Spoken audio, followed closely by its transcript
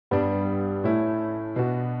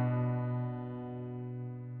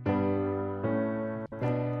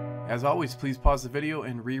As always, please pause the video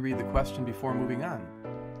and reread the question before moving on.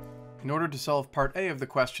 In order to solve part A of the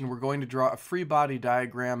question, we're going to draw a free body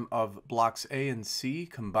diagram of blocks A and C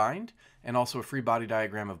combined, and also a free body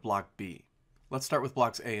diagram of block B. Let's start with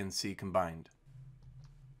blocks A and C combined.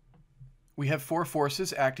 We have four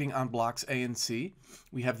forces acting on blocks A and C.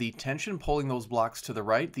 We have the tension pulling those blocks to the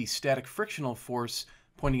right, the static frictional force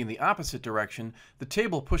pointing in the opposite direction, the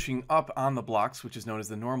table pushing up on the blocks, which is known as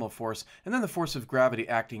the normal force, and then the force of gravity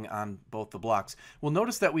acting on both the blocks. We'll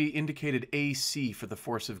notice that we indicated AC for the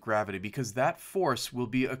force of gravity because that force will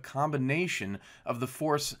be a combination of the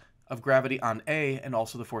force of gravity on A and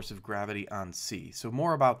also the force of gravity on C. So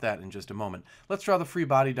more about that in just a moment. Let's draw the free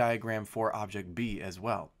body diagram for object B as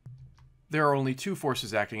well. There are only two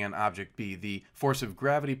forces acting on object B, the force of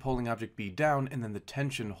gravity pulling object B down and then the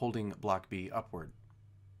tension holding block B upward.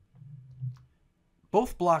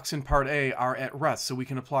 Both blocks in part A are at rest, so we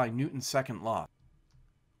can apply Newton's second law,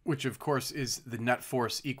 which of course is the net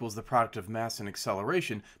force equals the product of mass and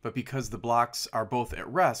acceleration, but because the blocks are both at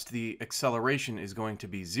rest, the acceleration is going to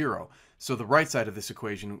be 0. So the right side of this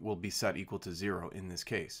equation will be set equal to 0 in this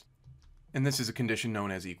case. And this is a condition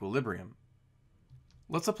known as equilibrium.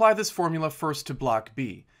 Let's apply this formula first to block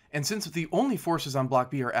B. And since the only forces on block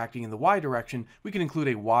B are acting in the y direction, we can include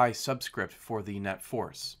a y subscript for the net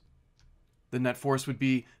force. The net force would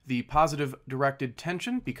be the positive directed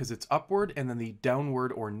tension because it's upward, and then the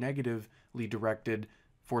downward or negatively directed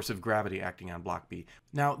force of gravity acting on block B.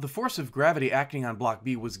 Now, the force of gravity acting on block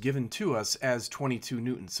B was given to us as 22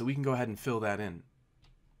 newtons, so we can go ahead and fill that in.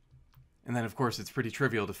 And then, of course, it's pretty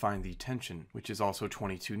trivial to find the tension, which is also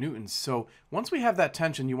 22 newtons. So once we have that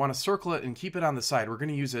tension, you want to circle it and keep it on the side. We're going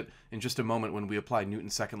to use it in just a moment when we apply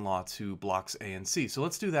Newton's second law to blocks A and C. So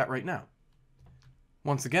let's do that right now.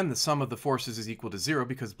 Once again, the sum of the forces is equal to 0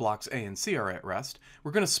 because blocks A and C are at rest.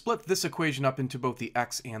 We're going to split this equation up into both the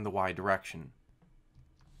x and the y direction.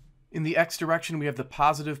 In the x direction, we have the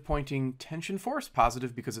positive pointing tension force,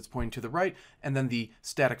 positive because it's pointing to the right, and then the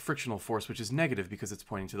static frictional force, which is negative because it's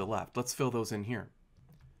pointing to the left. Let's fill those in here.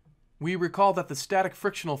 We recall that the static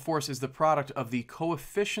frictional force is the product of the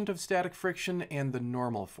coefficient of static friction and the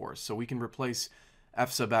normal force, so we can replace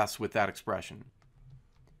F sub s with that expression.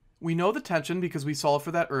 We know the tension because we solved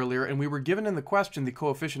for that earlier, and we were given in the question the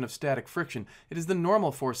coefficient of static friction. It is the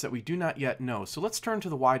normal force that we do not yet know, so let's turn to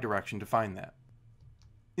the y direction to find that.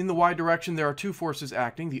 In the y direction, there are two forces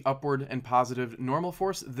acting, the upward and positive normal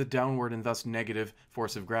force, the downward and thus negative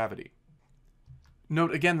force of gravity.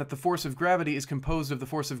 Note again that the force of gravity is composed of the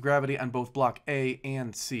force of gravity on both block A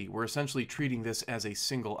and C. We're essentially treating this as a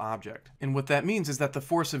single object. And what that means is that the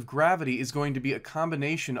force of gravity is going to be a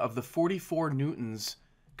combination of the 44 newtons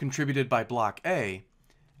contributed by block A,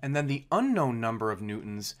 and then the unknown number of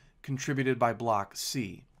newtons contributed by block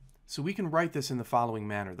C. So we can write this in the following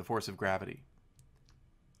manner, the force of gravity.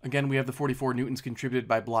 Again, we have the 44 newtons contributed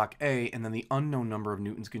by block A, and then the unknown number of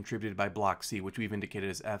newtons contributed by block C, which we've indicated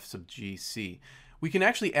as F sub GC. We can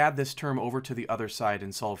actually add this term over to the other side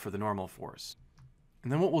and solve for the normal force.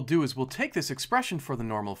 And then what we'll do is we'll take this expression for the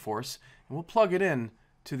normal force, and we'll plug it in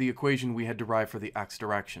to the equation we had derived for the x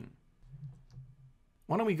direction.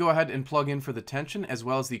 Why don't we go ahead and plug in for the tension as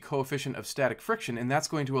well as the coefficient of static friction, and that's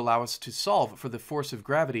going to allow us to solve for the force of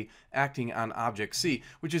gravity acting on object C,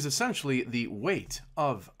 which is essentially the weight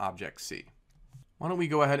of object C. Why don't we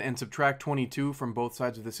go ahead and subtract 22 from both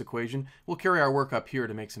sides of this equation. We'll carry our work up here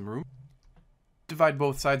to make some room. Divide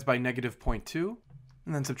both sides by negative 0.2,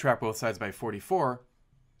 and then subtract both sides by 44.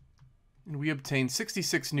 And we obtain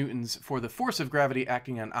 66 newtons for the force of gravity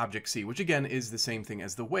acting on object C, which again is the same thing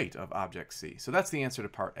as the weight of object C. So that's the answer to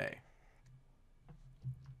part A.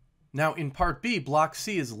 Now in part B, block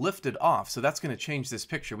C is lifted off, so that's going to change this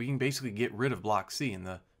picture. We can basically get rid of block C in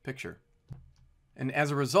the picture. And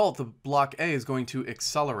as a result, the block A is going to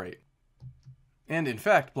accelerate. And in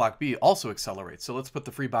fact, block B also accelerates. So let's put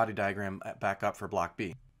the free body diagram back up for block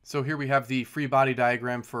B. So here we have the free body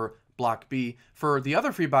diagram for block B. For the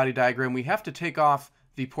other free body diagram, we have to take off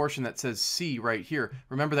the portion that says C right here.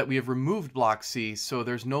 Remember that we have removed block C, so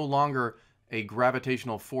there's no longer a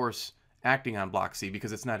gravitational force acting on block C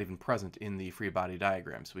because it's not even present in the free body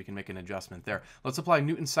diagram, so we can make an adjustment there. Let's apply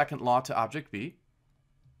Newton's second law to object B.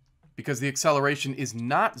 Because the acceleration is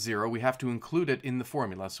not 0, we have to include it in the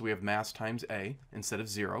formula, so we have mass times A instead of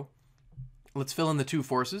 0. Let's fill in the two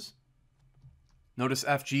forces. Notice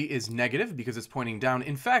Fg is negative because it's pointing down.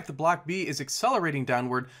 In fact, the block B is accelerating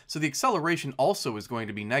downward, so the acceleration also is going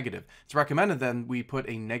to be negative. It's recommended then we put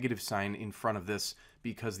a negative sign in front of this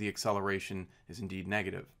because the acceleration is indeed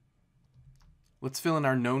negative. Let's fill in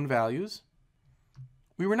our known values.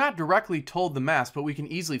 We were not directly told the mass, but we can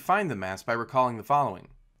easily find the mass by recalling the following.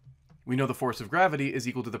 We know the force of gravity is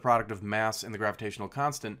equal to the product of mass and the gravitational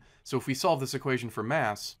constant, so if we solve this equation for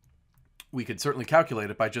mass, we could certainly calculate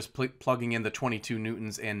it by just plugging in the 22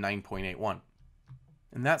 newtons and 9.81.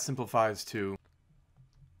 And that simplifies to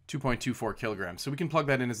 2.24 kilograms. So we can plug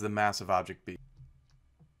that in as the mass of object B.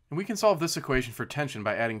 And we can solve this equation for tension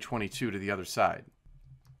by adding 22 to the other side.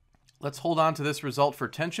 Let's hold on to this result for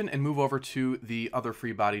tension and move over to the other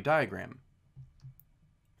free body diagram.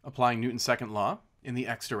 Applying Newton's second law, in the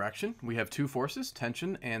x direction, we have two forces,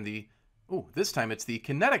 tension and this time it's the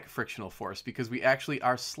kinetic frictional force because we actually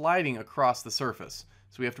are sliding across the surface.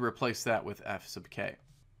 So we have to replace that with F sub k.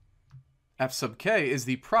 F sub k is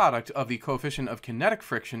the product of the coefficient of kinetic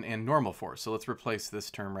friction and normal force. So let's replace this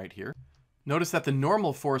term right here. Notice that the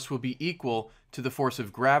normal force will be equal to the force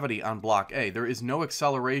of gravity on block A. There is no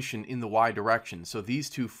acceleration in the y direction, so these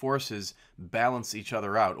two forces balance each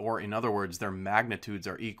other out, or in other words, their magnitudes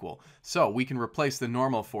are equal. So we can replace the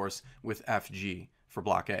normal force with Fg for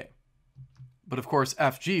block A. But of course,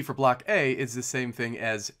 Fg for block A is the same thing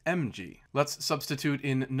as mg. Let's substitute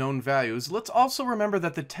in known values. Let's also remember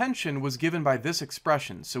that the tension was given by this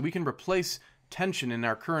expression, so we can replace tension in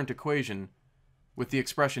our current equation with the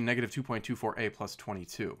expression negative 2.24a plus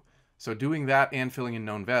 22. So doing that and filling in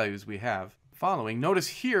known values, we have following. Notice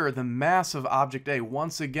here the mass of object A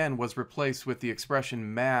once again was replaced with the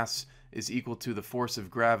expression mass is equal to the force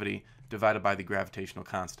of gravity divided by the gravitational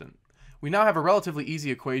constant. We now have a relatively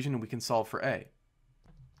easy equation and we can solve for A.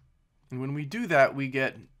 And when we do that, we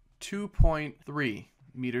get 2.3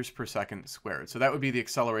 meters per second squared. So that would be the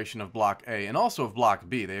acceleration of block A and also of block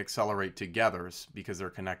B. They accelerate together because they're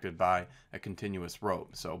connected by a continuous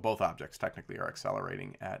rope. So both objects technically are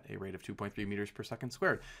accelerating at a rate of 2.3 meters per second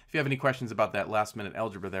squared. If you have any questions about that last minute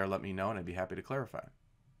algebra there, let me know and I'd be happy to clarify.